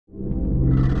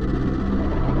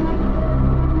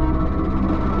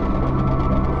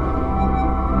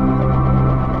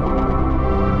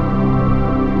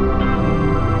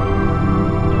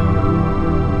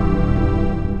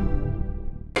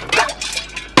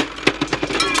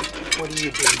What do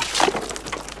you do?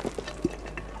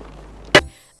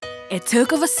 It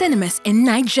took over cinemas in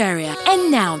Nigeria,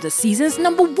 and now the season's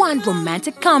 #1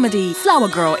 romantic comedy, Flower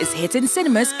Girl, is hitting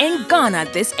cinemas in Ghana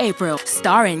this April,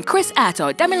 starring Chris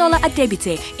Atto, Damilola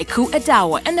Adebite, Iku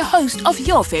Edawo, and the host of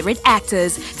your favorite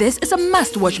actors. This is a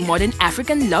must-watch modern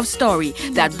African love story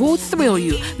that will thrill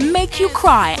you, make you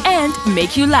cry, and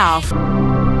make you laugh.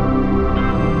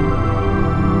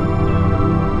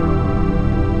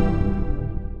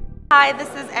 Hi, this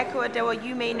is Echo Adewa.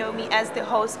 You may know me as the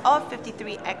host of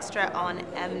 53 Extra on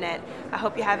Mnet. I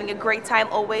hope you're having a great time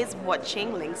always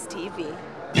watching Lynx TV.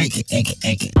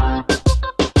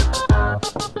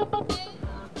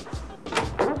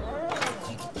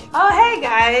 Oh, hey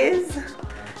guys.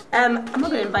 I'm not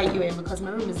gonna invite you in because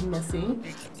my room is messy.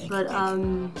 But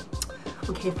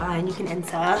okay, fine, you can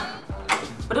enter.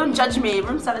 But don't judge me.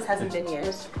 Room service hasn't been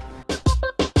yet.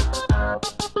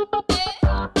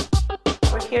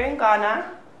 We're here in Ghana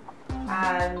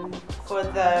for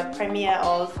the premiere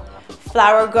of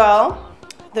Flower Girl,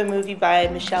 the movie by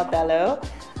Michelle Bello,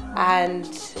 and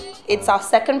it's our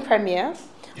second premiere.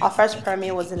 Our first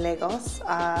premiere was in Lagos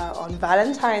on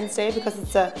Valentine's Day because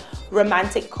it's a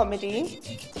romantic comedy,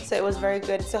 so it was very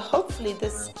good. So hopefully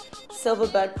this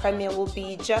Silverbird premiere will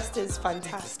be just as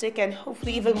fantastic, and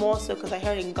hopefully even more so because I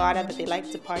heard in Ghana that they like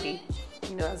to party,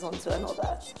 you know, as on to and all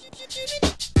that.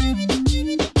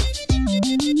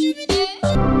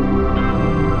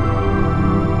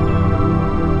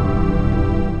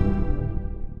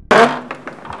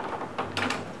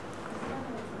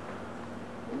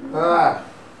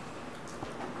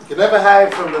 You can never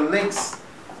hide from the Lynx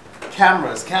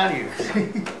cameras, can you?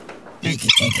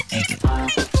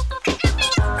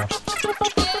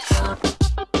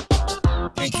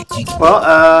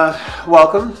 Well,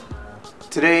 welcome.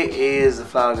 Today is the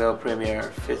Flower Girl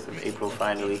premiere, 5th of April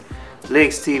finally.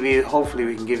 Lynx TV, hopefully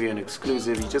we can give you an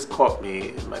exclusive. You just caught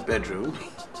me in my bedroom,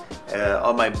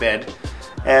 on my bed.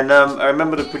 And I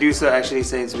remember the producer actually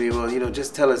saying to me, well, you know,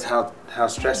 just tell us how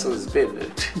stressful it's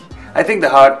been. I think the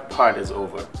hard part is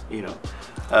over, you know.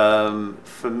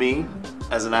 For me,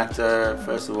 as an actor,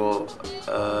 first of all,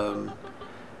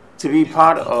 to be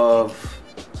part of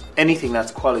anything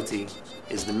that's quality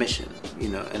is the mission, you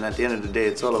know. And at the end of the day,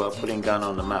 it's all about putting Ghana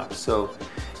on the map. So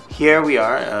here we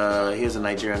are. Here's a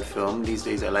Nigerian film. These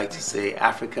days I like to say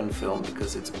African film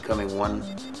because it's becoming one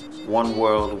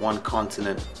world, one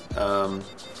continent.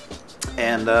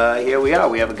 And here we are.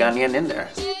 We have a Ghanaian in there.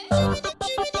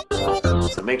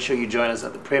 So make sure you join us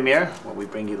at the premiere when we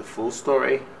bring you the full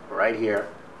story right here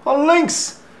on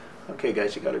Lynx. Okay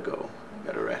guys, you gotta go. You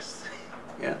gotta rest.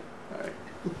 Yeah? Alright.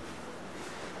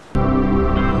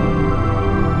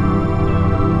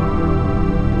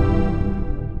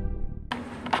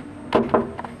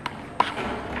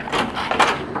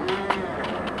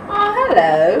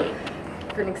 Hello.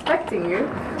 Been expecting you.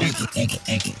 This is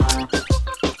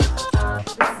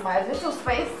my little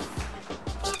space.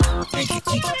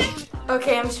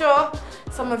 Okay, I'm sure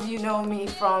some of you know me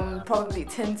from probably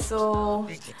Tinsel.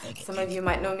 Some of you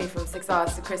might know me from 6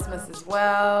 Hours to Christmas as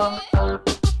well.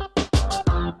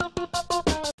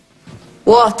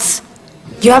 What?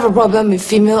 You have a problem with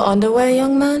female underwear,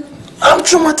 young man? I'm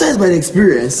traumatized by the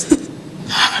experience.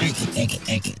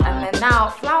 And then now,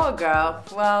 Flower Girl.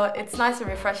 Well, it's nice and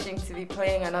refreshing to be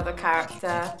playing another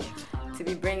character, to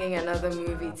be bringing another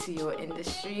movie to your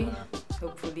industry.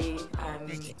 Hopefully,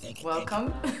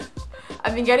 welcome.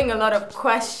 I've been getting a lot of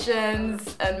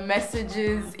questions and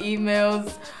messages,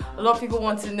 emails. A lot of people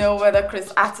want to know whether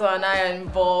Chris Atto and I are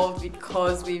involved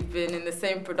because we've been in the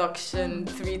same production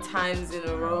 3 times in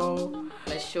a row.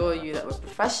 I assure you that we're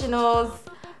professionals,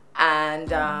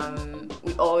 and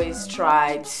we always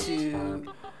try to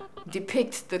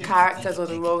depict the characters or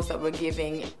the roles that we're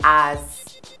giving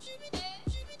as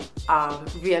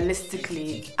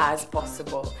realistically as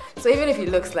possible. So even if it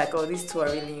looks like, oh, these two are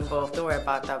really involved, don't worry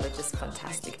about that, we're just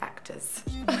fantastic actors.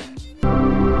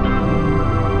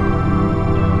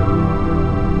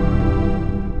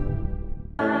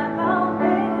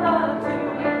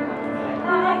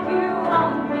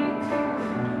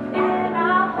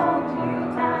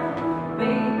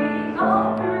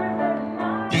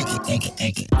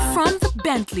 From the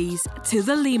Bentleys to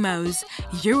the limos,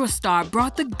 Eurostar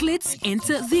brought the glitz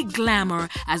into the glamour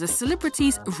as the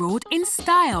celebrities rode in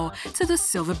style to the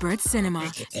Silverbird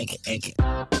cinema.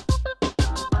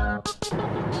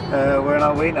 We're on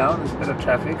our way now. There's a bit of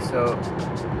traffic, so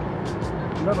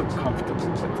I'm not comfortable,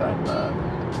 but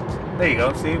I'm, there you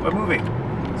go, see, we're moving.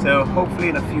 So hopefully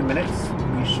in a few minutes,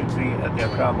 we should be at the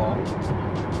Accra Mall.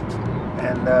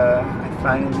 And I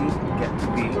finally get to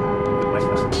be with my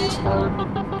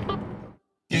family.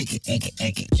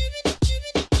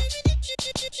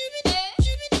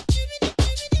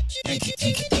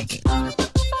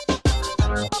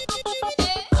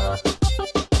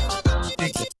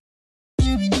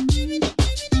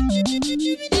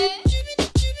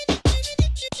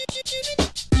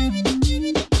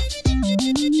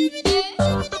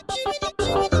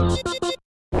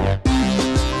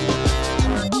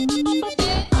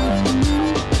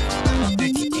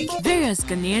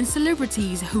 Prominent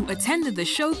celebrities who attended the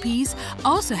showpiece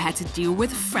also had to deal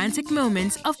with frantic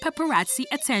moments of paparazzi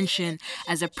attention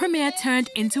as the premiere turned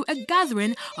into a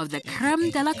gathering of the creme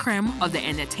de la creme of the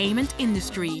entertainment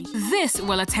industry. This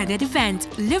well-attended event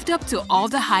lived up to all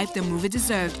the hype the movie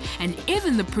deserved, and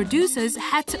even the producers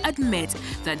had to admit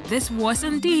that this was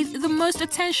indeed the most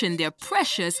attention their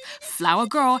precious Flower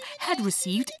Girl had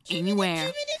received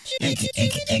anywhere.